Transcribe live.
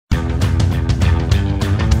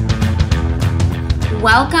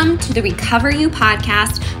Welcome to the Recover You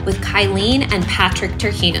podcast with Kylene and Patrick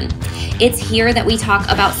Terhune. It's here that we talk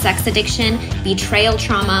about sex addiction, betrayal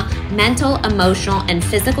trauma, mental, emotional, and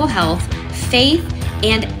physical health, faith,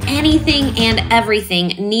 and anything and everything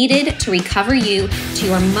needed to recover you to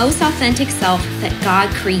your most authentic self that God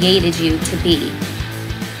created you to be.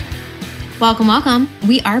 Welcome, welcome.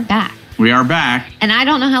 We are back. We are back. And I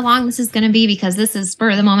don't know how long this is going to be because this is spur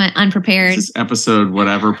of the moment, unprepared. This is episode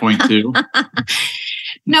whatever, point 2.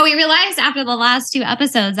 No, we realized after the last 2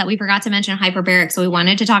 episodes that we forgot to mention hyperbaric. So we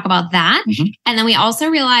wanted to talk about that. Mm-hmm. And then we also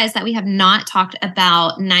realized that we have not talked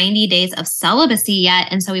about 90 Days of Celibacy yet.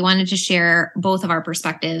 And so we wanted to share both of our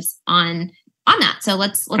perspectives on that. So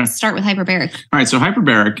let's start with hyperbaric. All right. So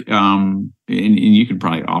hyperbaric, and you can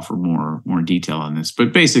probably offer more detail on this,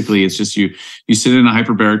 but basically it's just you sit in a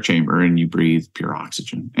hyperbaric chamber and you breathe pure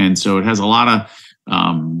oxygen. And so it has a lot of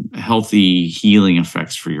healthy healing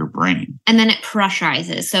effects for your brain. And then it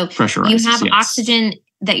pressurizes. So you have oxygen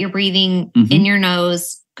that you're breathing in your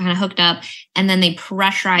nose, kind of hooked up, and then they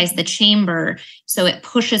pressurize the chamber. So it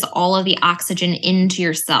pushes all of the oxygen into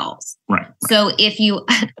your cells. Right. So if you,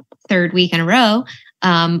 third week in a row,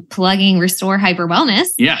 plugging Restore Hyper Wellness.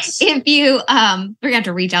 Yes. If you, we're going to have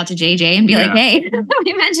to reach out to JJ and be like, hey,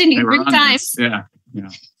 we mentioned you 3 times. Yeah.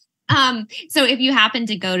 So if you happen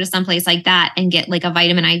to go to someplace like that and get like a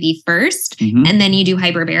vitamin IV first, and then you do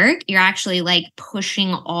hyperbaric, you're actually like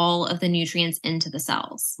pushing all of the nutrients into the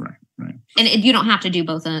cells. Right. And you don't have to do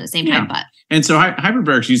both at the same time, but. And so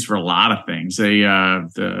hyperbaric's used for a lot of things. I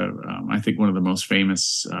think one of the most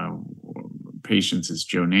famous patients is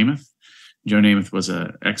Joe Namath. Joe Namath was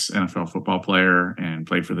an ex-NFL football player and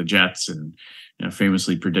played for the Jets, and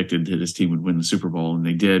famously predicted that his team would win the Super Bowl, and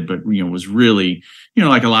they did. But was really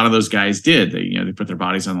like a lot of those guys did. They they put their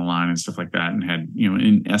bodies on the line and stuff like that, and had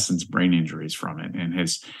in essence brain injuries from it. And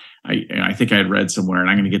I think I had read somewhere, and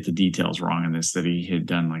I'm going to get the details wrong on this, that he had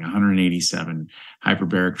done like 187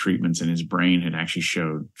 hyperbaric treatments, and his brain had actually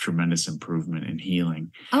showed tremendous improvement in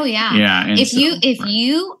healing. Oh yeah, yeah. And if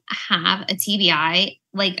you have a TBI,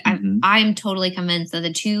 like I'm totally convinced that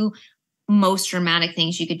the 2 most dramatic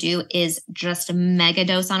things you could do is just mega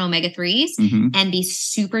dose on omega-3s and be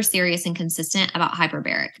super serious and consistent about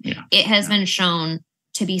hyperbaric. Yeah. It has been shown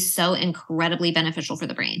to be so incredibly beneficial for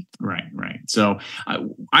the brain. Right. So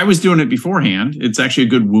I was doing it beforehand. It's actually a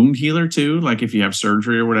good wound healer too. Like if you have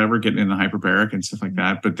surgery or whatever, getting in the hyperbaric and stuff like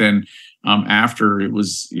that. But then after it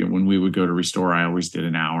was, when we would go to Restore, I always did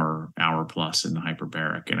an hour plus in the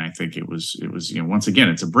hyperbaric. And I think it was, once again,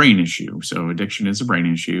 it's a brain issue. So addiction is a brain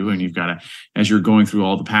issue. And you've got to, as you're going through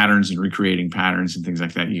all the patterns and recreating patterns and things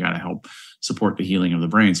like that, you got to help support the healing of the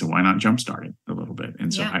brain. So why not jumpstart it a little bit?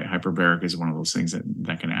 And so hyperbaric is one of those things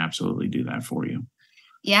that can absolutely do that for you.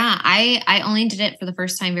 Yeah, I only did it for the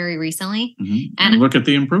first time very recently. And look at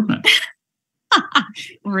the improvement.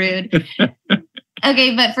 Rude.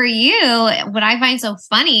 Okay, but for you, what I find so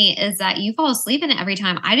funny is that you fall asleep in it every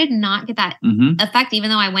time. I did not get that effect, even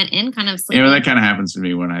though I went in kind of sleeping. That kind of happens to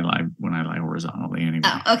me when I lie horizontally anyway.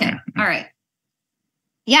 Oh, okay. Yeah. All right.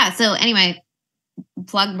 Yeah. So anyway,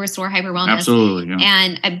 plug Restore Hyper Wellness. Absolutely. Yeah.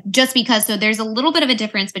 And just because, so there's a little bit of a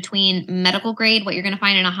difference between medical grade, what you're going to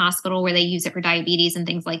find in a hospital where they use it for diabetes and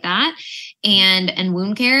things like that, and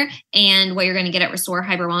wound care, and what you're going to get at Restore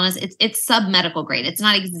Hyper Wellness. It's sub-medical grade. It's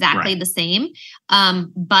not exactly the same,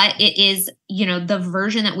 but it is, the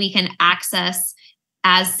version that we can access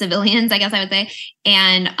as civilians, I guess I would say.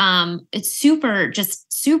 And it's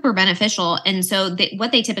super beneficial. And so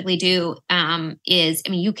what they typically do is,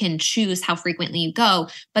 you can choose how frequently you go,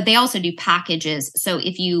 but they also do packages. So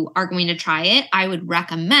if you are going to try it, I would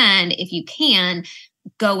recommend, if you can,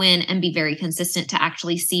 go in and be very consistent to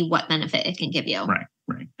actually see what benefit it can give you.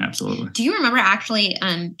 Right. Absolutely. Do you remember actually,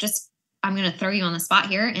 I'm going to throw you on the spot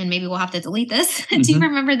here and maybe we'll have to delete this. Do you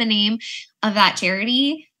remember the name of that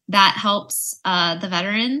charity that helps the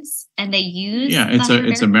veterans, and they use? Yeah,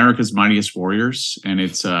 it's America's Mightiest Warriors, and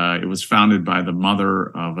it was founded by the mother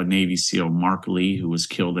of a Navy SEAL, Mark Lee, who was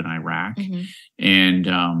killed in Iraq,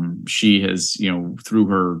 and she has, through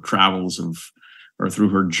her travels or through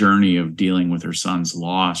her journey of dealing with her son's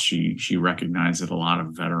loss, she recognized that a lot of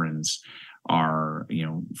veterans are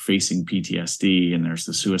facing PTSD, and there's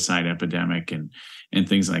the suicide epidemic and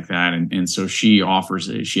things like that, and so she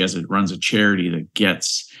runs a charity that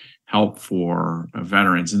gets help for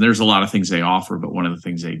veterans, and there's a lot of things they offer, but one of the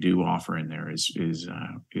things they do offer in there is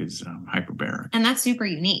hyperbaric, and that's super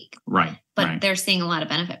unique, right? But they're seeing a lot of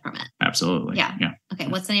benefit from it. Absolutely, yeah. Okay,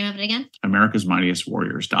 what's the name of it again?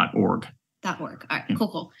 AmericasMightiestWarriors.org. .org. All right,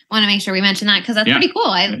 cool. Want to make sure we mention that because that's pretty cool.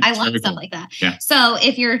 I love stuff like that. Yeah. So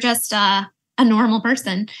if you're just a a normal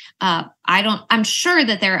person. I'm sure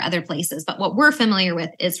that there are other places, but what we're familiar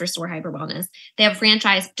with is Restore Hyper Wellness. They have a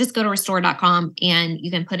franchise. Just go to restore.com and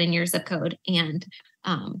you can put in your zip code and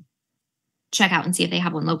check out and see if they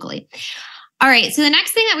have one locally. All right. So the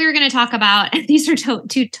next thing that we were going to talk about, and these are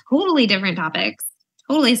two totally different topics,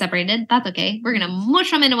 totally separated. That's okay. We're going to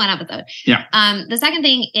mush them into one episode. Yeah. The second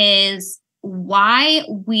thing is why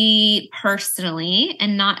we personally,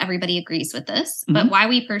 and not everybody agrees with this, but why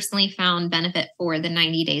we personally found benefit for the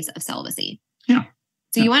 90 days of celibacy. Yeah.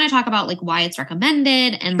 So you want to talk about like why it's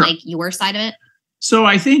recommended and like your side of it? So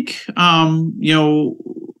I think,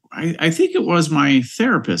 I think it was my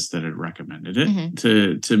therapist that had recommended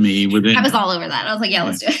it to me within. I was all over that. I was like, yeah,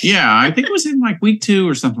 let's do it. Yeah. I think it was in like week 2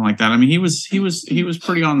 or something like that. I mean, he was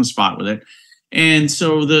pretty on the spot with it. And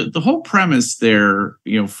so the whole premise there,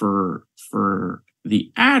 for the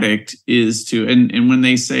addict is to, and when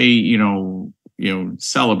they say,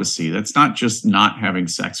 celibacy, that's not just not having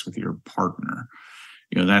sex with your partner.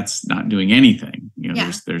 That's not doing anything.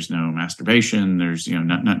 There's no masturbation. There's,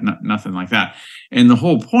 nothing like that. And the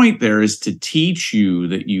whole point there is to teach you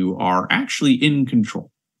that you are actually in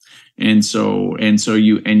control. And so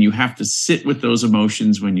you have to sit with those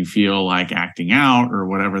emotions when you feel like acting out or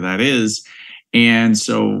whatever that is. And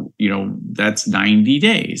so, that's 90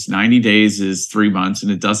 days. 90 days is 3 months, and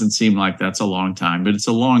it doesn't seem like that's a long time, but it's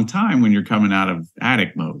a long time when you're coming out of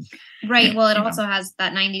addict mode. Right. Well, it also has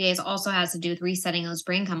that 90 days also has to do with resetting those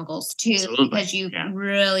brain chemicals too, because you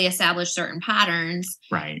really establish certain patterns.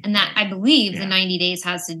 Right. And that I believe the 90 days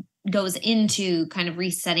goes into kind of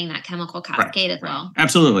resetting that chemical cascade as well.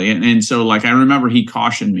 Absolutely. And so like, I remember he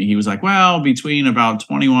cautioned me, he was like, well, between about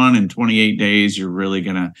 21 and 28 days, you're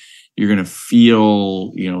going to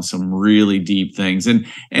feel, some really deep things. And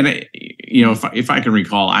if I can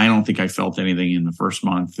recall, I don't think I felt anything in the first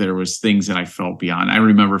month. There was things that I felt beyond. I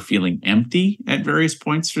remember feeling empty at various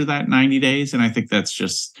points through that 90 days. And I think that's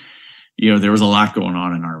just, there was a lot going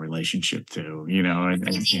on in our relationship too, I think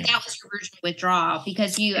that was your version of withdrawal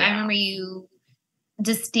because I remember you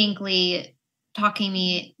distinctly talking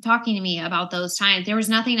to me about those times. There was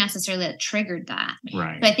nothing necessarily that triggered that.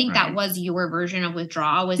 Right. But I think that was your version of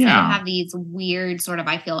withdrawal was that you have these weird sort of,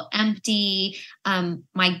 I feel empty.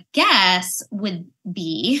 My guess would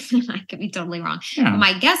be, I could be totally wrong. Yeah.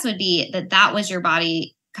 My guess would be that was your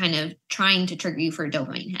body kind of trying to trigger you for a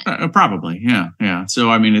dopamine hit. Probably. Yeah. Yeah. So,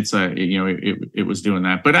 I mean, it's it was doing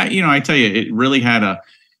that, but I tell you, it really had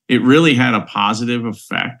a positive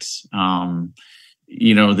effect.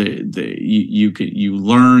 You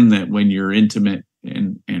learn that when you're intimate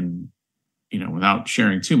and without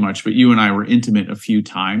sharing too much, but you and I were intimate a few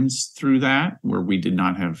times through that where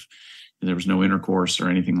there was no intercourse or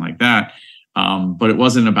anything like that. But it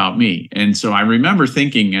wasn't about me. And so I remember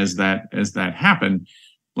thinking as that happened,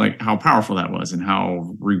 like how powerful that was and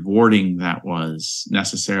how rewarding that was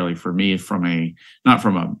necessarily for me not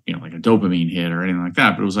from a like a dopamine hit or anything like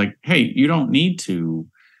that, but it was like, hey, you don't need to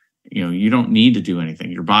do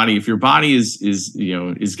anything. If your body is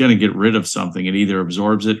going to get rid of something, it either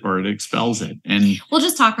absorbs it or it expels it. And we'll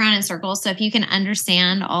just talk around in circles. So if you can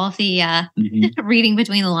understand all of the reading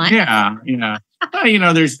between the lines. Yeah. Yeah.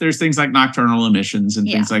 There's things like nocturnal emissions and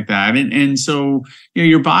things like that. And so,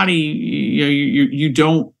 your body, you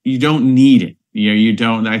don't need it. You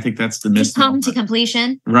don't. I think that's the misnomer. Come to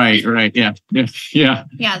completion. Right. Yeah.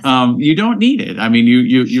 You don't need it. I mean,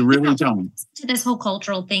 you really don't. To this whole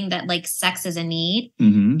cultural thing that like sex is a need,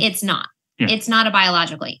 mm-hmm. It's not. Yeah. It's not a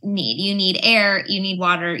biological need. You need air. You need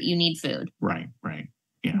water. You need food. Right.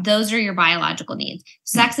 Yeah. Those are your biological needs.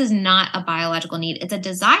 Sex is not a biological need. It's a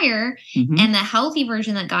desire, and the healthy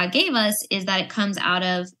version that God gave us is that it comes out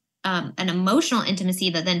of an emotional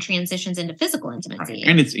intimacy that then transitions into physical intimacy. Right.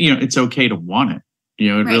 And it's okay to want it.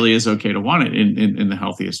 It really is okay to want it in the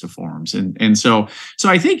healthiest of forms. And so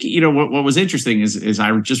I think, what was interesting is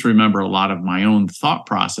I just remember a lot of my own thought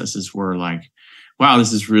processes were like, wow,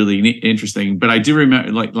 this is really interesting. But I do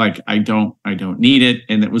remember like I don't need it.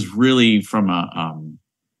 And it was really from a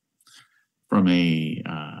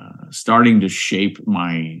starting to shape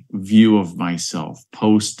my view of myself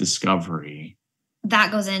post-discovery.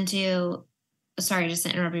 That goes into, sorry, just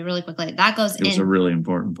to interrupt you really quickly. That goes in. It was a really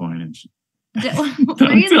important point.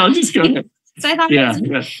 I'll just go ahead. So I thought, yeah.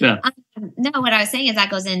 No, what I was saying is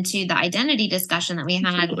that goes into the identity discussion that we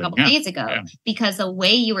had a couple days ago, because the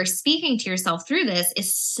way you were speaking to yourself through this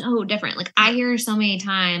is so different. Like I hear so many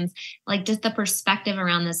times, like just the perspective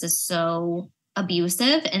around this is so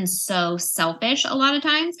abusive and so selfish a lot of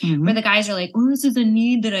times, Mhm. where the guys are like, oh, this is a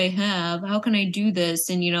need that I have. How can I do this?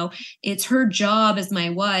 And, it's her job as my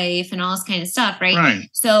wife and all this kind of stuff. Right. Right.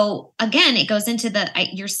 So again, it goes into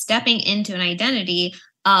you're stepping into an identity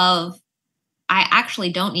of, I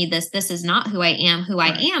actually don't need this. This is not who I am. Who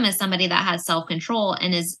I am is somebody that has self-control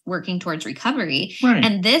and is working towards recovery. Right.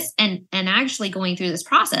 And this and actually going through this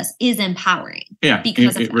process is empowering. Yeah,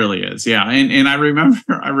 because it really is. Yeah. And I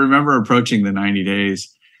remember approaching the 90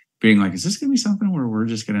 days being like, is this going to be something where we're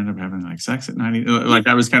just going to end up having like sex at 90? Like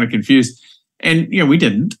I was kind of confused, and we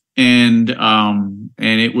didn't. And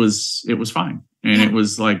it was fine. And it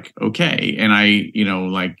was like, okay. And I,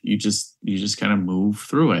 like you just kind of move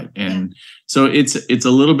through it. And so it's a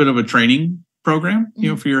little bit of a training program,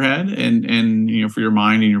 for your head and for your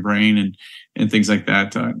mind and your brain and things like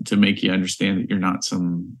that to make you understand that you're not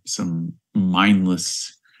some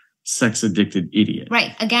mindless sex addicted idiot.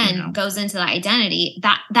 Right. Again, goes into the identity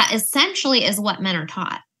that essentially is what men are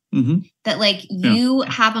taught. That like you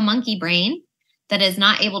have a monkey brain that is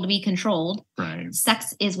not able to be controlled. Right.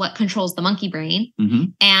 Sex is what controls the monkey brain.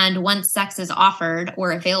 And once sex is offered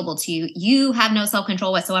or available to you, you have no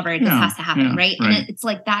self-control whatsoever. It just has to happen. Right. And it's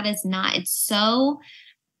like, it's so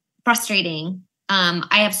frustrating.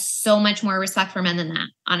 I have so much more respect for men than that,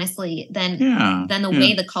 honestly, than the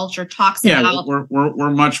way the culture talks about. We're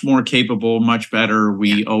much more capable, much better.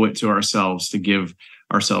 We owe it to ourselves to give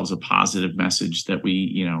ourselves a positive message that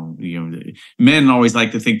we, men always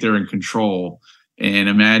like to think they're in control. And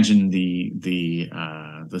imagine the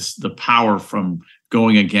power from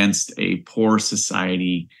going against a poor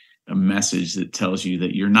society, a message that tells you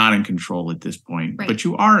that you're not in control at this point, but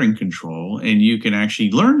you are in control, and you can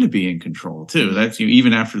actually learn to be in control too. That's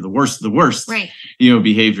even after the worst of the worst,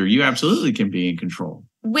 behavior, you absolutely can be in control.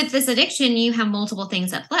 With this addiction, you have multiple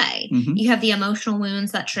things at play. You have the emotional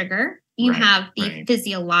wounds that trigger. You have the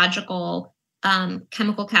physiological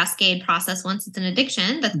chemical cascade process once it's an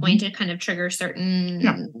addiction that's going to kind of trigger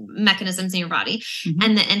certain mechanisms in your body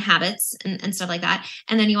and habits and stuff like that.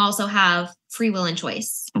 And then you also have free will and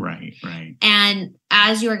choice. Right. And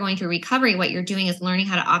as you are going through recovery, what you're doing is learning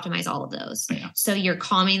how to optimize all of those. So you're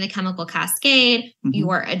calming the chemical cascade,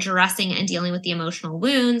 you are addressing and dealing with the emotional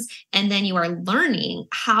wounds, and then you are learning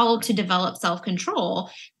how to develop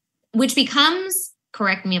self-control, which becomes,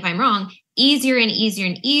 correct me if I'm wrong, easier and easier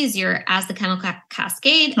and easier as the chemical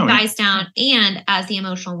cascade dies down and as the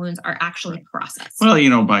emotional wounds are actually processed.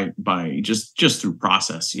 Well, by just through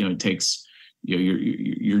process, it takes,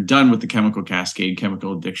 you're done with the chemical cascade,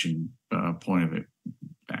 chemical addiction point of it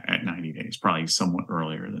at 90 days, probably somewhat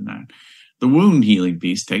earlier than that. The wound healing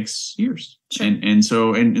piece takes years. Sure. And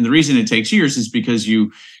the reason it takes years is because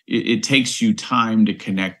it takes you time to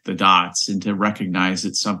connect the dots and to recognize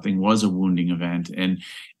that something was a wounding event and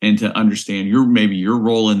to understand your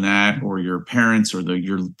role in that, or your parents, or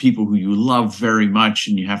your people who you love very much.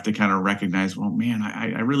 And you have to kind of recognize, well, man,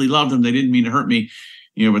 I really love them. They didn't mean to hurt me.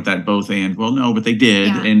 With that well, no, but they did.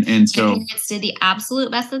 And so parents did the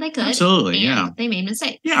absolute best that they could. Absolutely. They made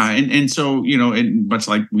mistakes. Yeah. And so, and much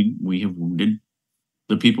like we have wounded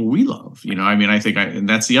the people we love, I think and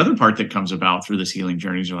that's the other part that comes about through this healing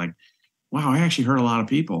journeys. You're like, wow, I actually hurt a lot of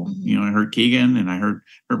people. I hurt Keegan, and I hurt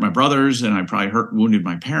my brothers, and I probably wounded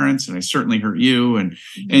my parents, and I certainly hurt you.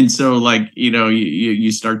 And so like,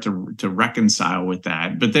 you start to reconcile with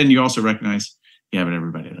that, but then you also recognize, but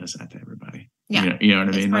everybody does that to everybody. Yeah. You know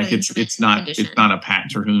what I mean? Like it's not a Pat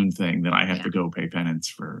Terhune thing that I have to go pay penance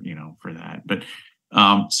for, for that. But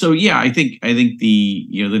I think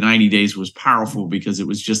the 90 days was powerful because it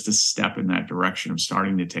was just a step in that direction of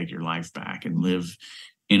starting to take your life back and live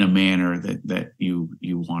in a manner that you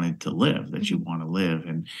wanted to live, that you want to live.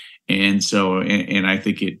 And so I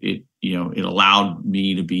think it allowed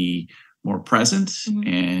me to be more present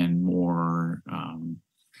and more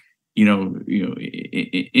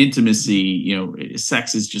intimacy.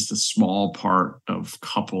 Sex is just a small part of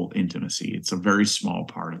couple intimacy. It's a very small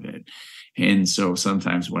part of it. And so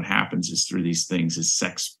sometimes what happens is through these things is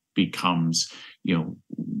sex becomes, in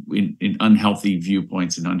unhealthy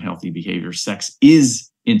viewpoints and unhealthy behavior, sex is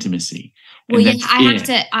intimacy. Well, I have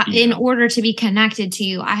to, in order to be connected to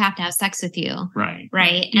you, I have to have sex with you. Right.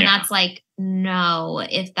 And that's like, no,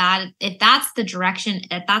 if that's the direction,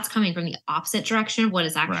 if that's coming from the opposite direction of what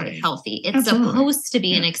is actually healthy, it's supposed to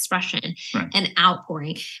be an expression, an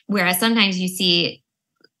outpouring. Whereas sometimes you see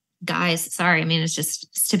guys,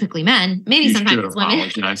 it's typically men, maybe sometimes it's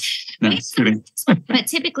women. But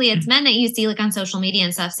typically it's men that you see like on social media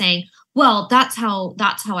and stuff saying, well, that's how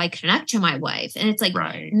I connect to my wife. And it's like,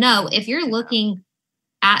 no, if you're looking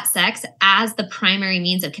at sex as the primary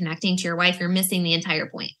means of connecting to your wife, you're missing the entire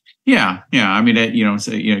point. Yeah. Yeah. I mean,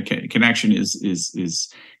 connection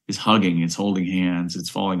is hugging, it's holding hands, it's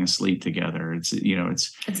falling asleep together. It's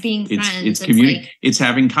being friends. It's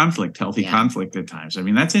having conflict, healthy conflict at times. I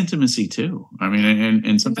mean, that's intimacy too. I mean,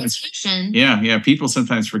 and sometimes, people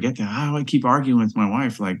sometimes forget that. How do I keep arguing with my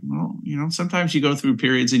wife? Like, well, sometimes you go through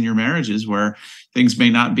periods in your marriages where things may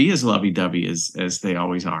not be as lovey-dovey as they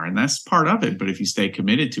always are. And that's part of it. But if you stay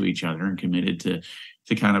committed to each other and committed to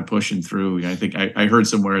kind of pushing through. I think I heard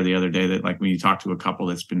somewhere the other day that, like, when you talk to a couple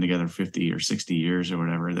that's been together 50 or 60 years or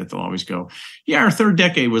whatever, that they'll always go, yeah, our third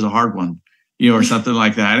decade was a hard one, or something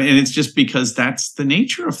like that. And it's just because that's the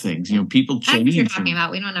nature of things. People change. That's what you're talking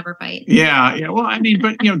about. We don't ever fight. Yeah. Yeah. Well, I mean,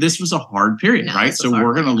 but this was a hard period, right? So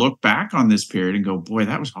we're going to look back on this period and go, boy,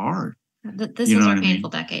 that was hard. This is our painful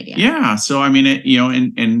decade. Yeah. Yeah. So, I mean,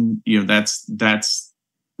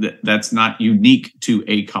 that's not unique to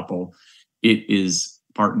a couple. It is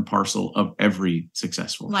part and parcel of every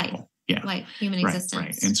successful couple. Human existence.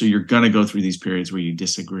 Right. And so you're going to go through these periods where you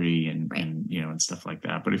disagree and stuff like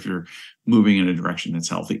that. But if you're moving in a direction that's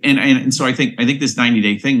healthy, and so I think this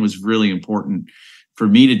 90-day thing was really important for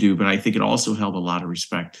me to do, but I think it also held a lot of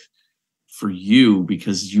respect for you,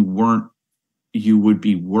 because you would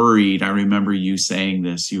be worried. I remember you saying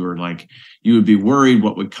this. You were like, you would be worried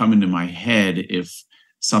what would come into my head if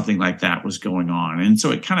something like that was going on. And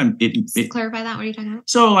so it kind of, it clarify that. What are you talking about?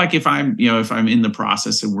 So like if I'm in the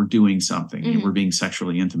process and we're doing something and we're being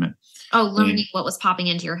sexually intimate. Oh, learning what was popping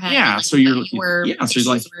into your head. Yeah. So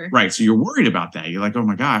right. So you're worried about that. You're like, oh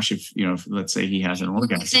my gosh, if let's say he has an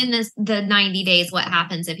orgasm. Within the 90 days, what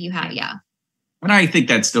happens if you have, And I think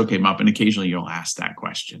that still came up, and occasionally you'll ask that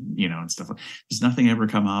question, and stuff. Does nothing ever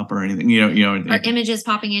come up or anything, or images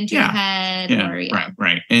popping into your head,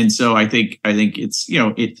 right. And so I think it's,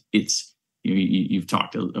 you've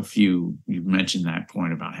talked you've mentioned that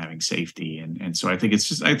point about having safety, and so I think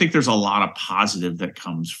I think there's a lot of positive that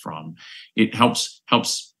comes from it. Helps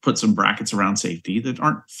put some brackets around safety that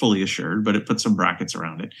aren't fully assured, but it puts some brackets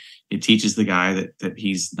around it. It teaches the guy that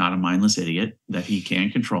he's not a mindless idiot, that he can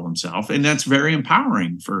control himself. And that's very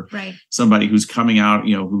empowering for somebody who's coming out,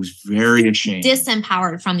 who's very ashamed.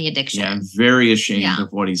 Disempowered from the addiction. Yeah, very ashamed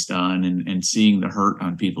of what he's done, and seeing the hurt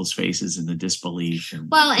on people's faces and the disbelief.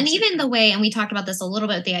 And even the way, and we talked about this a little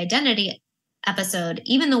bit with the identity episode,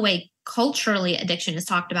 even the way culturally addiction is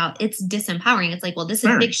talked about, it's disempowering. It's like, well, this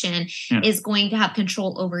addiction is going to have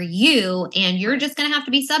control over you, and you're just going to have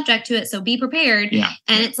to be subject to it. So be prepared. Yeah.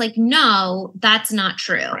 And it's like, no, that's not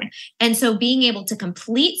true. Right. And so being able to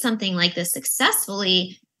complete something like this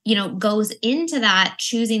successfully, goes into that,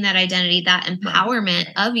 choosing that identity, that empowerment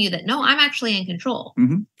of you that, no, I'm actually in control.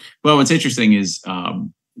 Mm-hmm. Well, what's interesting is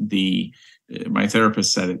my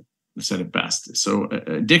therapist said it best. So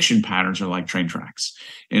addiction patterns are like train tracks.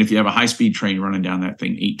 And if you have a high-speed train running down that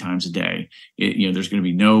thing 8 times a day, there's going to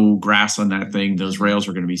be no grass on that thing. Those rails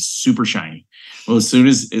are going to be super shiny. Well, as soon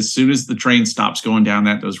as the train stops going down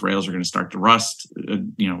those rails are going to start to rust.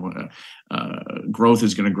 Growth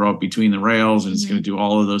is going to grow up between the rails, and it's going to do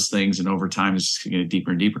all of those things. And over time, it's just going to get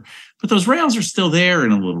deeper and deeper. But those rails are still there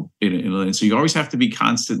and so you always have to be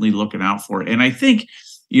constantly looking out for it. And I think,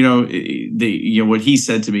 what he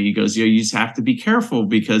said to me, he goes, you just have to be careful,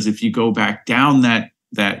 because if you go back down that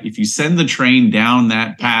if you send the train down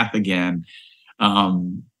that path again,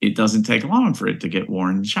 it doesn't take long for it to get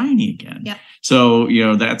worn and shiny again. Yeah. So,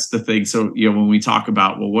 that's the thing. So, when we talk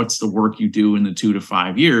about, well, what's the work you do in the 2 to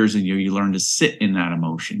 5 years, and you learn to sit in that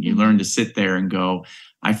emotion, you learn to sit there and go,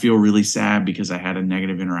 I feel really sad because I had a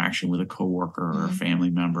negative interaction with a coworker or a family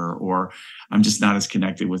member, or I'm just not as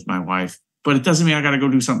connected with my wife. But it doesn't mean I got to go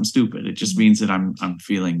do something stupid. It just means that I'm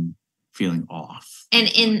feeling off. And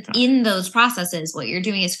in those processes, what you're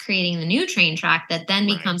doing is creating the new train track that then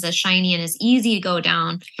becomes as shiny and as easy to go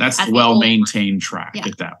down. That's the well-maintained track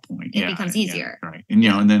at that point. It becomes easier. Yeah, right. And,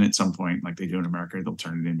 and then at some point, like they do in America, they'll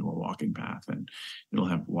turn it into a walking path, and it'll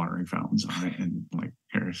have watering fountains on it. And like,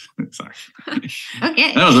 sorry.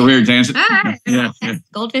 Okay. That was a weird tangent. Yeah.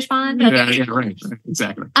 Goldfish pond. Okay. Yeah, right.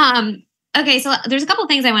 Exactly. Okay, so there's a couple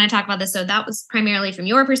things I want to talk about this. So that was primarily from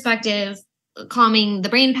your perspective, calming the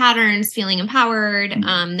brain patterns, feeling empowered,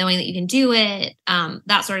 knowing that you can do it,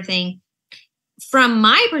 that sort of thing. From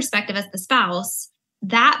my perspective as the spouse,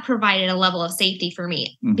 that provided a level of safety for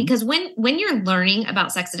me. Because when you're learning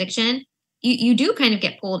about sex addiction, you do kind of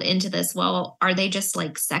get pulled into this, well, are they just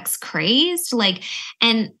like sex crazed? Like,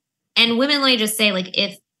 and women like just say, like,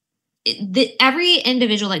 every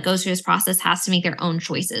individual that goes through this process has to make their own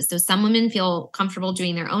choices. So some women feel comfortable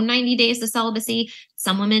doing their own 90 days of celibacy.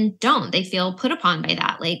 Some women don't. They feel put upon by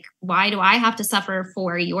that. Like, why do I have to suffer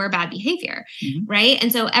for your bad behavior? Right.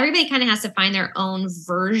 And so everybody kind of has to find their own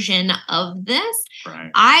version of this. Right.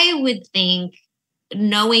 I would think,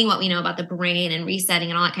 knowing what we know about the brain and resetting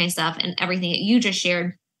and all that kind of stuff and everything that you just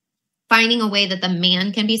shared, finding a way that the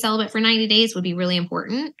man can be celibate for 90 days would be really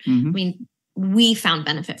important. I mean, we found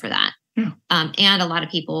benefit for that. Yeah. And a lot of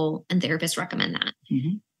people and therapists recommend that.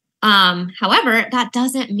 However, that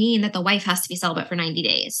doesn't mean that the wife has to be celibate for 90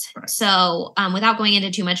 days. Right. So without going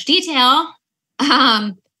into too much detail,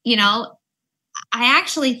 I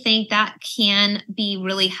actually think that can be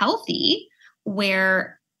really healthy,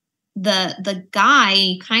 where the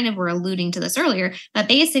guy, kind of were alluding to this earlier, but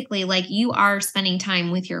basically, like, you are spending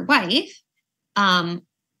time with your wife,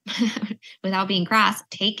 without being crass,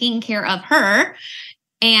 taking care of her.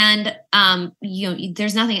 And,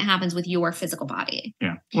 there's nothing that happens with your physical body.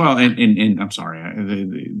 Yeah. Well, and I'm sorry,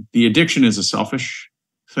 the addiction is a selfish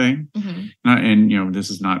thing. And, this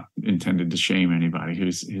is not intended to shame anybody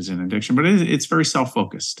who's in addiction, but it's very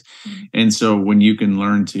self-focused. And so when you can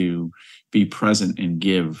learn to be present and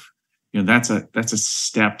give, that's a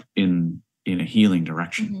step in a healing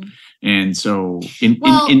direction. And so in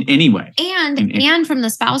any way. And from the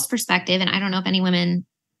spouse perspective, and I don't know if any women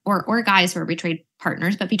or guys who are betrayed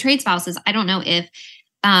partners, but betrayed spouses, I don't know if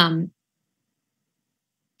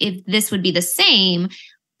this would be the same,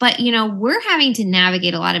 but we're having to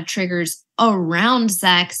navigate a lot of triggers around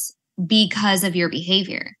sex because of your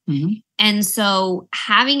behavior. And so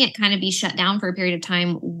having it kind of be shut down for a period of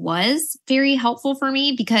time was very helpful for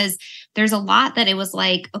me, because there's a lot that it was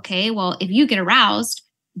like, okay, well, if you get aroused,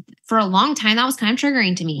 for a long time, that was kind of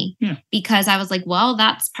triggering to me. Because I was like, well,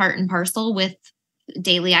 that's part and parcel with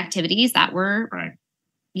daily activities that were,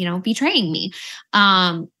 betraying me.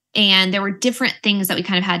 And there were different things that we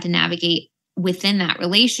kind of had to navigate within that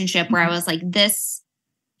relationship, where I was like, this,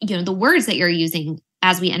 the words that you're using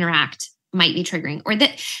as we interact might be triggering, or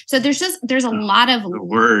that. So there's a lot of the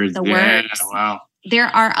words. Wow. There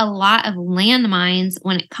are a lot of landmines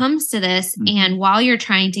when it comes to this. And while you're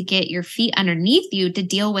trying to get your feet underneath you to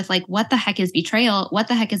deal with, like, what the heck is betrayal? What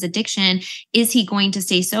the heck is addiction? Is he going to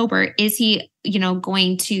stay sober? Is he,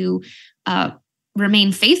 going to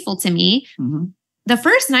remain faithful to me? The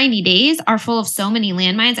first 90 days are full of so many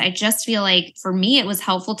landmines. I just feel like for me, it was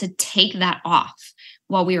helpful to take that off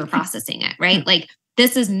while we were processing it, right? Like,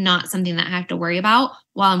 this is not something that I have to worry about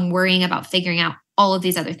while I'm worrying about figuring out all of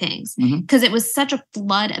these other things. Because it was such a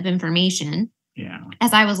flood of information.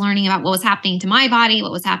 As I was learning about what was happening to my body,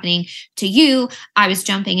 what was happening to you, I was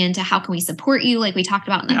jumping into how can we support you? Like we talked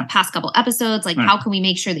about in the past couple episodes, like how can we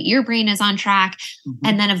make sure that your brain is on track?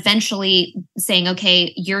 And then eventually saying,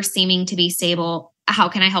 okay, you're seeming to be stable. How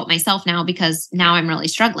can I help myself now? Because now I'm really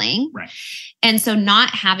struggling. And so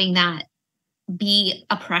not having that be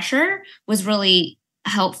a pressure was really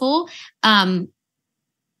helpful.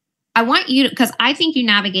 I want you to, because I think you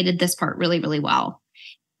navigated this part really, really well.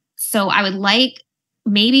 So I would like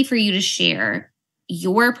maybe for you to share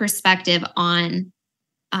your perspective on,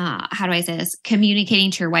 how do I say this, communicating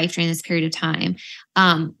to your wife during this period of time,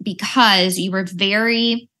 because you were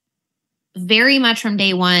very, very much from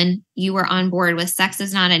day one, you were on board with sex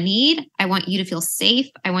is not a need. I want you to feel safe.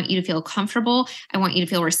 I want you to feel comfortable. I want you to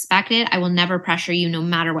feel respected. I will never pressure you no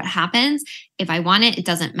matter what happens. If I want it, it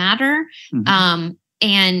doesn't matter.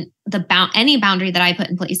 And any boundary that I put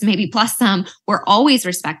in place, maybe plus some, were always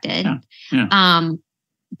respected.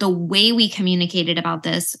 The way we communicated about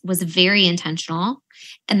this was very intentional.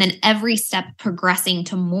 And then every step progressing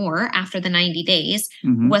to more after the 90 days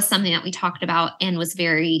was something that we talked about and was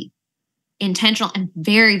very intentional and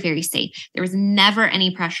very, very safe. There was never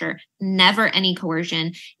any pressure, never any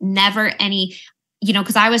coercion, never any,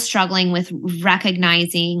 because I was struggling with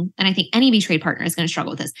recognizing, and I think any betrayed partner is going to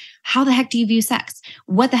struggle with this. How the heck do you view sex?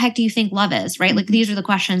 What the heck do you think love is, right? Like, these are the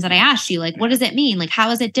questions that I asked you. Like, what does it mean? Like, how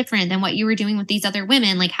is it different than what you were doing with these other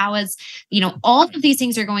women? Like, how is, all of these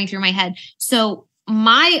things are going through my head. So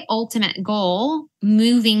my ultimate goal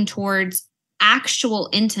moving towards actual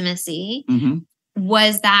intimacy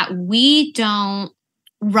was that we don't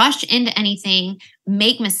rush into anything,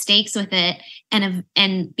 make mistakes with it,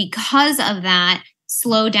 and because of that,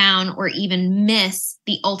 slow down or even miss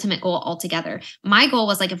the ultimate goal altogether. My goal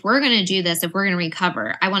was like, if we're going to do this, if we're going to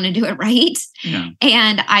recover, I want to do it right.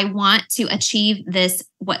 And I want to achieve this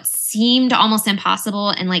what seemed almost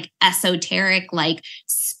impossible and like esoteric, like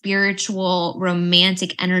spiritual,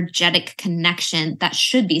 romantic, energetic connection that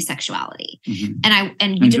should be sexuality.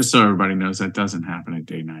 And just so everybody knows, that doesn't happen at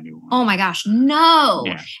day 91. Oh my gosh, no.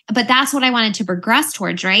 Yeah. But that's what I wanted to progress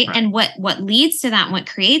towards, right? And what leads to that and what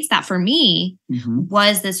creates that for me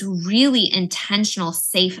was this really intentional,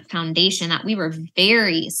 safe foundation that we were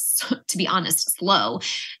very, to be honest, slow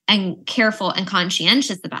and careful and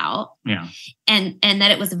conscientious about. Yeah. And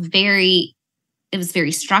that it was very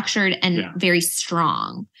structured and very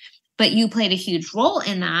strong. But you played a huge role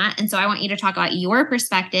in that. And so I want you to talk about your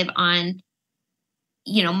perspective on,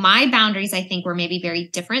 you know, my boundaries, I think, were maybe very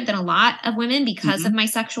different than a lot of women because of my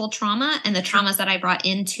sexual trauma and the traumas that I brought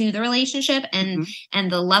into the relationship and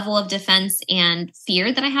the level of defense and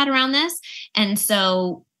fear that I had around this. And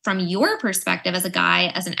so from your perspective as a guy,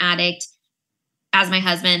 as an addict, as my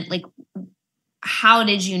husband, like, how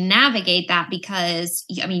did you navigate that? Because,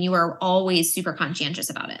 I mean, you were always super conscientious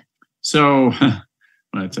about it. So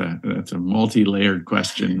that's a multi-layered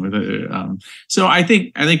question. So I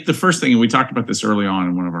think the first thing, and we talked about this early on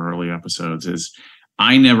in one of our early episodes, is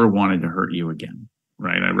I never wanted to hurt you again,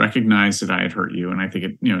 right? I recognized that I had hurt you, and I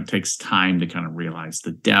think it takes time to kind of realize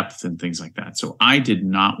the depth and things like that. So I did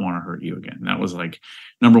not want to hurt you again. That was like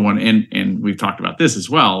number one. And we've talked about this as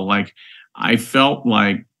well. Like I felt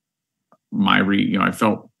like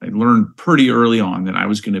I learned pretty early on that I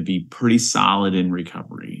was going to be pretty solid in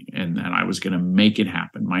recovery and that I was going to make it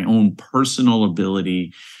happen. My own personal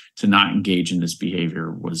ability to not engage in this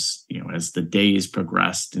behavior was, as the days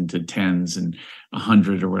progressed into 10s and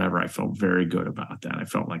 100 or whatever, I felt very good about that. I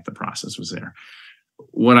felt like the process was there.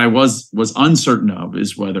 What I was uncertain of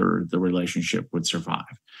is whether the relationship would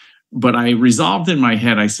survive. But I resolved in my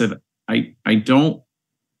head, I said,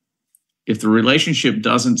 if the relationship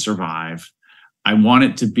doesn't survive, I want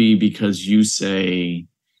it to be because you say,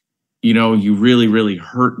 you really, really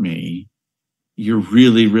hurt me. You're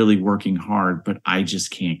really, really working hard, but I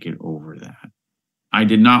just can't get over that. I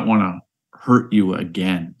did not want to hurt you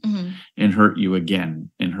again and hurt you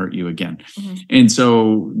again and hurt you again. And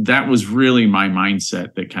so that was really my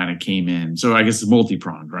mindset that kind of came in. So I guess it's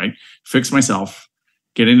multi-pronged, right? Fix myself,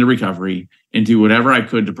 get into recovery, and do whatever I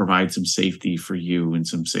could to provide some safety for you and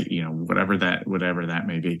some, whatever that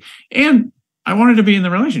may be. And I wanted to be in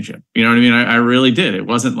the relationship. You know what I mean? I really did. It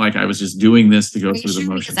wasn't like I was just doing this to go through the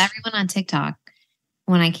motions. Because everyone on TikTok,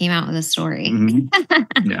 when I came out with this story,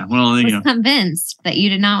 yeah, well, was convinced that you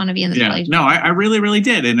did not want to be in this relationship. No, I really, really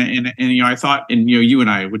did. And I thought, and you and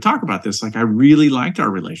I would talk about this, like I really liked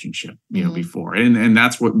our relationship, before. And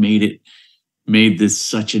that's what made this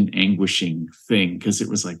such an anguishing thing, because it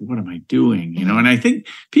was like, what am I doing? And I think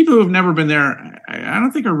people who have never been there, I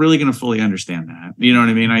don't think are really going to fully understand that. You know what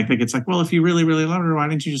I mean? I think it's like, well, if you really, really love her, why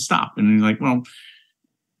didn't you just stop? And you're like, well,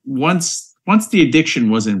 once the addiction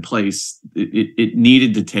was in place, it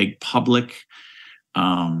needed to take public,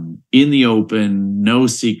 in the open, no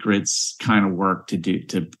secrets kind of work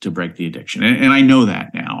to break the addiction. And I know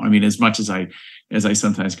that now. I mean, as much as I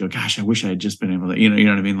sometimes go, gosh, I wish I had just been able to, you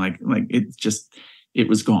know what I mean? Like it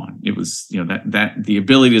was gone. It was, that the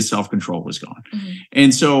ability to self-control was gone.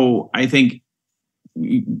 And so I think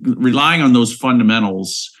relying on those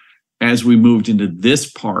fundamentals as we moved into this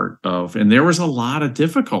part of, and there was a lot of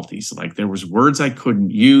difficulties, like there was words I couldn't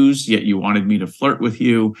use, yet you wanted me to flirt with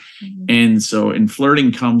you. And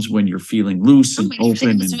flirting comes when you're feeling loose and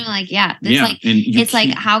open. It's like,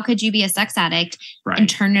 how could you be a sex addict and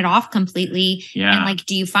turn it off completely? And like,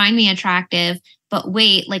 do you find me attractive? But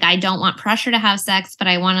wait, like, I don't want pressure to have sex, but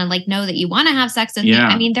I want to like know that you want to have sex with me.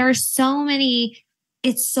 I mean, there are so many.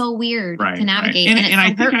 It's so weird to navigate, and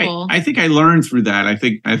it's so hurtful. I think I learned through that. I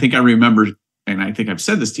think I remember, and I think I've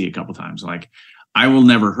said this to you a couple of times. Like, I will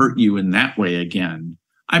never hurt you in that way again.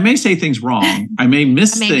 I may say things wrong. I may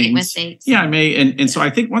miss things. Make mistakes. Yeah, I may. And so I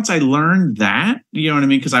think once I learned that, you know what I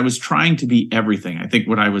mean? Because I was trying to be everything. I think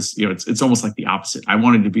what I was, it's almost like the opposite. I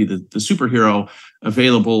wanted to be the superhero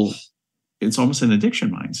available. It's almost an addiction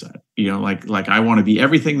mindset, like I want to be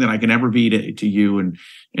everything that I can ever be to you and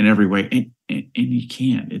in every way. And you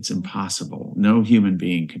can't, it's impossible. No human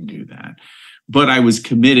being can do that. But I was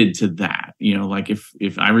committed to that, like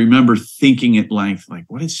if I remember thinking at length, like,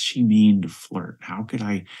 what does she mean to flirt? How could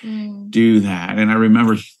I do that? And I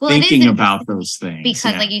remember thinking about those things.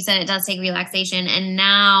 Because like you said, it does take relaxation. And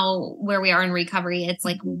now where we are in recovery, it's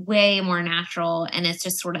like way more natural. And it's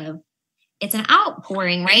just sort of, it's an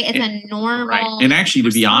outpouring, right? It's a normal. Right. And actually,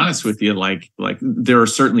 to be honest with you, like there are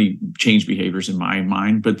certainly change behaviors in my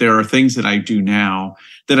mind, but there are things that I do now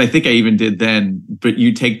that I think I even did then, but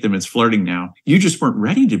you take them as flirting now. You just weren't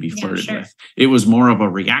ready to be flirted with. It was more of a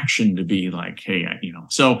reaction to be like, hey,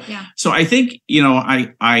 so I think,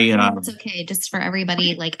 it's okay. Just for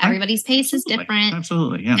everybody, like everybody's pace is different.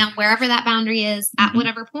 Absolutely. Yeah. Now, wherever that boundary is at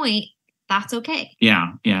whatever point, that's okay.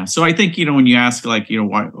 Yeah. Yeah. So I think, when you ask like,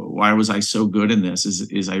 why was I so good in this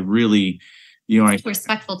is I really, it's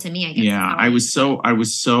respectful to me, I guess. Yeah. I was so,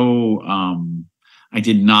 I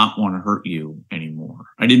did not want to hurt you anymore.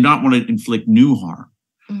 I did not want to inflict new harm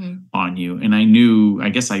on you. And I knew, I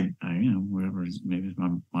guess I whatever, maybe it's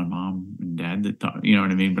my mom and dad that thought, you know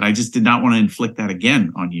what I mean? But I just did not want to inflict that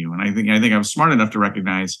again on you. And I think I was smart enough to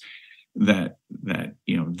recognize that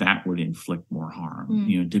that would inflict more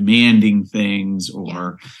harm, demanding things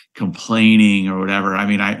or complaining or whatever. I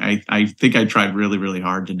mean, I think I tried really, really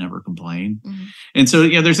hard to never complain. And so,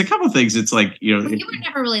 there's a couple of things. It's like, you were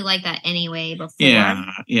never really like that anyway before.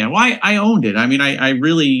 Yeah. Well, I owned it. I mean, I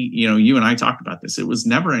really, you and I talked about this. It was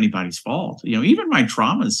never anybody's fault. Even my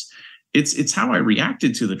traumas, it's how I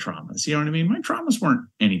reacted to the traumas. You know what I mean? My traumas weren't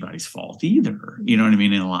anybody's fault either. You know what I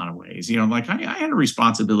mean? In a lot of ways, like I had a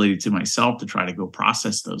responsibility to myself to try to go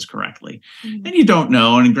process those correctly. And you don't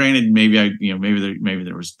know. And granted, maybe maybe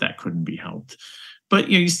there was, that couldn't be helped, but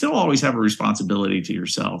you still always have a responsibility to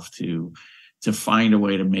yourself to find a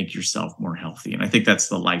way to make yourself more healthy. And I think that's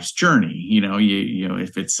the life's journey.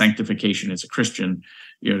 If it's sanctification as a Christian,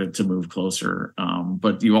 to move closer.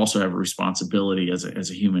 But you also have a responsibility as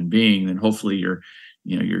a human being. Then hopefully you're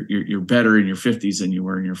better in your 50s than you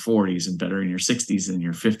were in your 40s, and better in your 60s than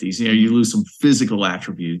your 50s. You lose some physical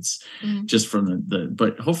attributes just from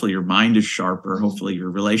but hopefully your mind is sharper. Hopefully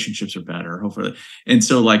your relationships are better. Hopefully. And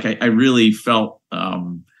so like, I really felt,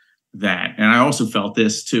 that, and I also felt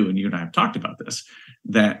this too, and you and I have talked about this,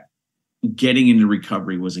 that getting into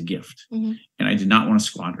recovery was a gift, and I did not want to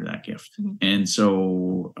squander that gift. And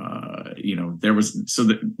so,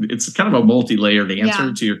 it's kind of a multi-layered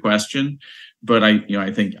answer to your question, but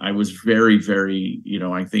I think I was very, very,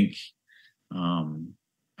 I think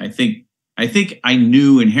I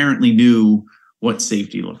inherently knew what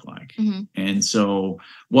safety looked like. And so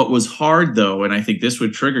what was hard though, and I think this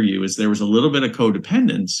would trigger you, is there was a little bit of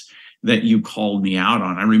codependence that you called me out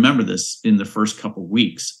on. I remember this in the first couple of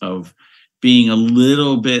weeks of being a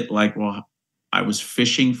little bit like, well, I was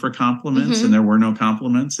fishing for compliments and there were no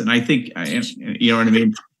compliments. And I think, you know what I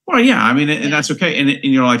mean? Well, yeah, I mean, and that's okay.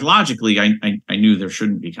 And like logically, I knew there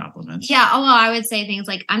shouldn't be compliments. Yeah. Although I would say things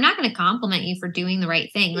like, I'm not going to compliment you for doing the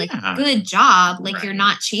right thing. Like, good job. Like, you're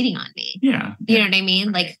not cheating on me. Yeah. You know what I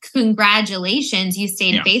mean? Like, congratulations. You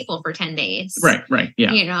stayed faithful for 10 days. Right.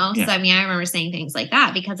 Yeah. So, I mean, I remember saying things like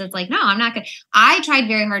that because it's like, no, I'm not going to. I tried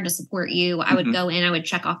very hard to support you. I would go in, I would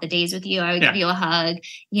check off the days with you. I would give you a hug.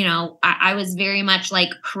 I was very much like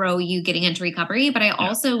pro you getting into recovery, but I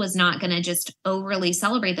also was not going to just overly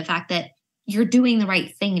celebrate the fact that you're doing the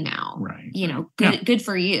right thing now. Right. Good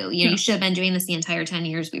for you. You should have been doing this the entire 10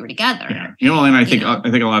 years we were together. Yeah. And I think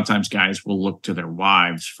a lot of times guys will look to their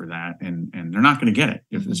wives for that, and they're not going to get it,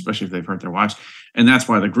 especially if they've hurt their wives. And that's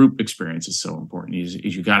why the group experience is so important. Is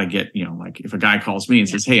you got to get, like if a guy calls me and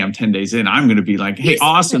says, hey, I'm 10 days in, I'm going to be like, hey,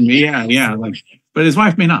 awesome. Yeah. Like, but his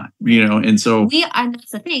wife may not, and so and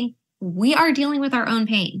that's the thing. We are dealing with our own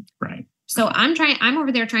pain. Right. So I'm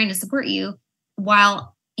over there trying to support you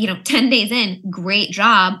while 10 days in, great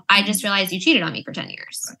job. I just realized you cheated on me for 10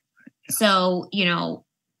 years. Right. Yeah. So,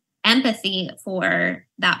 empathy for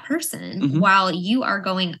that person while you are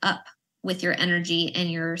going up with your energy and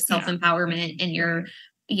your self-empowerment and your,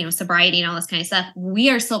 sobriety and all this kind of stuff. We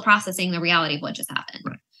are still processing the reality of what just happened.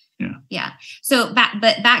 Right. Yeah. Yeah. So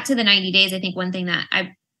back to the 90 days, I think one thing that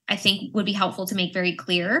I think would be helpful to make very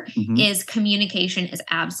clear is communication is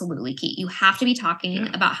absolutely key. You have to be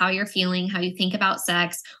talking about how you're feeling, how you think about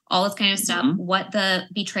sex, all this kind of stuff, what the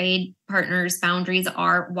betrayed partner's boundaries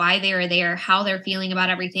are, why they are there, how they're feeling about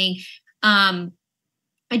everything. I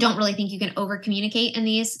don't really think you can over communicate in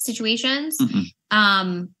these situations.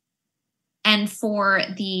 And for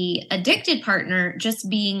the addicted partner, just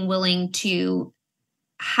being willing to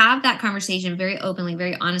have that conversation very openly,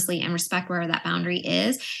 very honestly, and respect where that boundary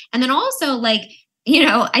is. And then also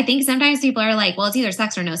I think sometimes people are like, well, it's either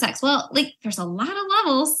sex or no sex. Well, like there's a lot of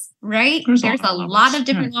levels, right? There's a lot of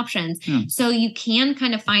different options. Yeah. So you can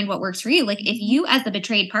kind of find what works for you. Like if you as the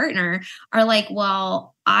betrayed partner are like,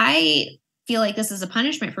 well, I feel like this is a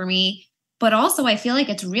punishment for me, but also I feel like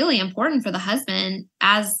it's really important for the husband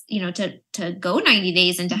as, to go 90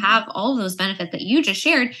 days and to have all of those benefits that you just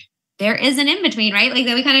shared. there is an in-between, right? Like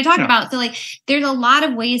that we kind of talked about. So like, there's a lot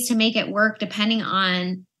of ways to make it work depending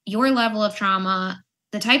on your level of trauma,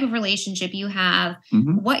 the type of relationship you have,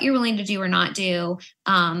 what you're willing to do or not do.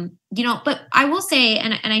 But I will say,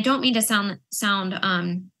 and I don't mean to sound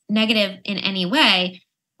negative in any way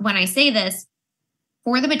when I say this,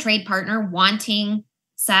 for the betrayed partner wanting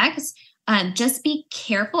sex, just be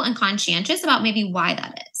careful and conscientious about maybe why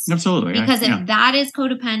that is. Absolutely. Because if that is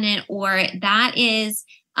codependent or that is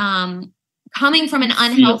coming from an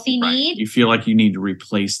unhealthy need. You feel like you need to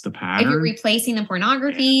replace the pattern. If you're replacing the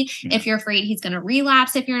pornography, if you're afraid he's going to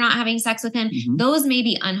relapse if you're not having sex with him, those may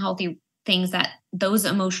be unhealthy things that those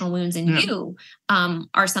emotional wounds in you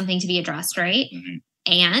are something to be addressed, right?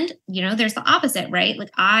 And, there's the opposite, right? Like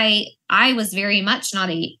I was very much not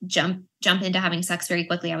a jump into having sex very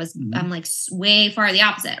quickly. I'm like way far the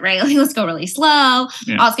opposite, right? Like, let's go really slow, all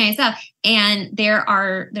this kind of stuff. And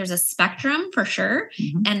there's a spectrum for sure.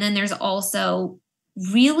 And then there's also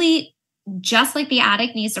really, just like the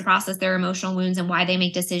addict needs to process their emotional wounds and why they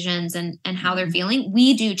make decisions and how they're feeling,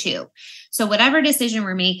 we do too. So whatever decision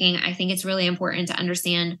we're making, I think it's really important to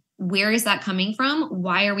understand, where is that coming from?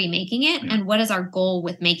 Why are we making it? And what is our goal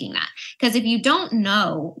with making that? Because if you don't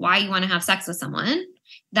know why you want to have sex with someone,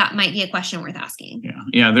 that might be a question worth asking.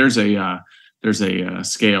 Yeah. There's a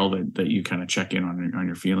scale that you kind of check in on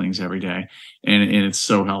your feelings every day. And it's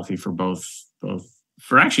so healthy for both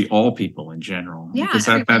for actually all people in general. Yeah. Because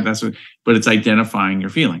that's what, but it's identifying your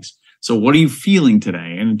feelings. So what are you feeling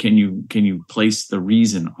today? And can you place the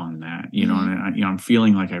reason on that? And I'm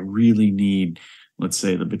feeling like I really need, let's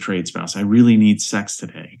say the betrayed spouse, I really need sex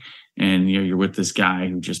today. And you're with this guy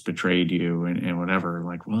who just betrayed you and whatever,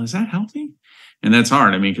 like, well, is that healthy? And that's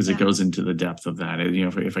hard. I mean, because it goes into the depth of that.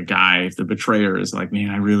 If the betrayer is like, man,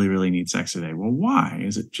 I really, really need sex today. Well, why?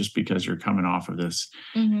 Is it just because you're coming off of this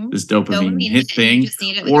dopamine hit thing?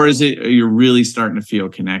 Or is it you're really starting to feel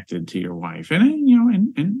connected to your wife?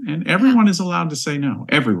 And everyone is allowed to say no.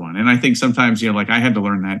 Everyone. And I think sometimes, like I had to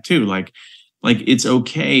learn that too. Like it's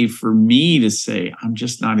okay for me to say, I'm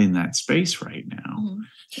just not in that space right now.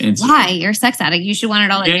 And so, why? You're a sex addict. You should want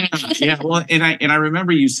it all. Well, and I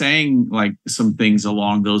remember you saying like some things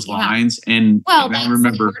along those lines. And I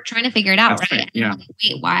remember we're trying to figure it out, right? Yeah. Like,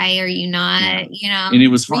 wait, why are you not? And it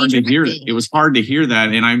was hard to hear. It was hard to hear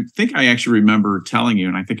that. And I think I actually remember telling you,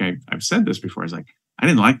 and I think I've said this before. I was like, I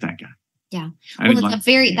didn't like that guy. Yeah. Well, it's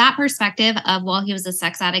that perspective of, well, he was a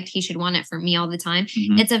sex addict, he should want it for me all the time.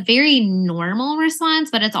 It's a very normal response,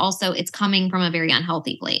 but it's coming from a very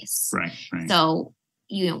unhealthy place. Right. So,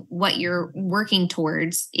 what you're working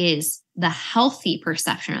towards is the healthy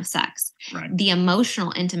perception of sex, the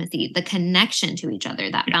emotional intimacy, the connection to each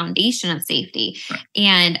other, that foundation of safety.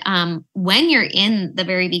 And when you're in the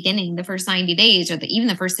very beginning, the first 90 days or even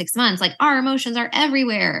the first 6 months, like our emotions are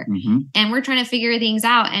everywhere and we're trying to figure things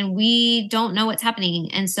out and we don't know what's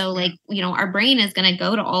happening. And so our brain is going to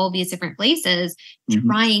go to all of these different places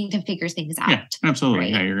trying to figure things out. Yeah, absolutely.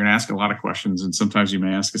 Right? Yeah, you're going to ask a lot of questions and sometimes you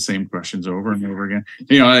may ask the same questions over and over again.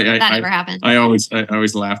 That never happened. I always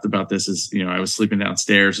laughed about this as, I was sleeping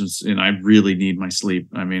downstairs and I really need my sleep.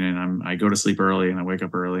 I mean, and I go to sleep early and I wake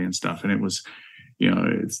up early and stuff. And it was,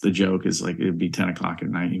 it's the joke is like, it'd be 10 o'clock at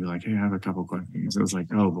night. And you'd be like, hey, I have a couple questions. It was like,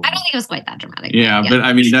 oh, boy. I don't think it was quite that dramatic. Yeah. But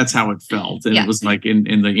I mean, that's how it felt. And it was like,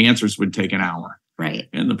 and the answers would take an hour. Right.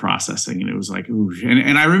 And the processing. And it was like, ooh.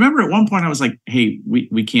 And I remember at one point I was like, hey,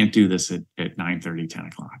 we can't do this at 9:30, 10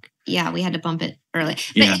 o'clock. Yeah. We had to bump it early.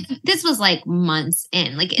 But this was like months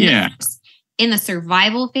in, like in the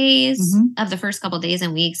survival phase of the first couple of days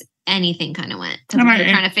and weeks, anything kind of went because we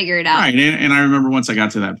were trying to figure it out. Right. And I remember once I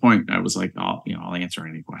got to that point, I was like, I'll answer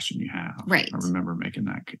any question you have. Right. I remember making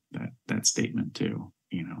that statement too,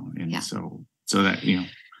 so that,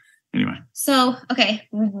 anyway. So, okay,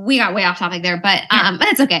 we got way off topic there, but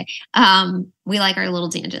it's okay. We like our little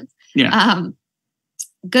tangents. Yeah.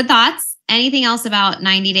 Good thoughts. Anything else about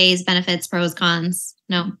 90 days, benefits, pros, cons?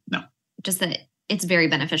 No. Just that it's very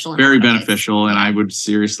beneficial. Very beneficial, and I would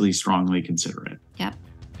seriously, strongly consider it. Yep.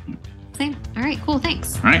 Same. All right, cool.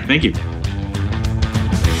 Thanks. All right, thank you.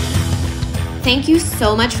 Thank you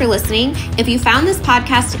so much for listening. If you found this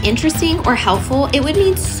podcast interesting or helpful, it would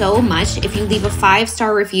mean so much if you leave a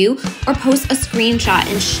 5-star review or post a screenshot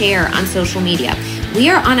and share on social media. We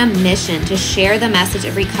are on a mission to share the message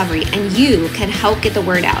of recovery, and you can help get the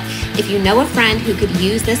word out. If you know a friend who could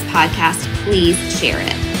use this podcast, please share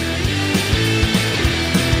it.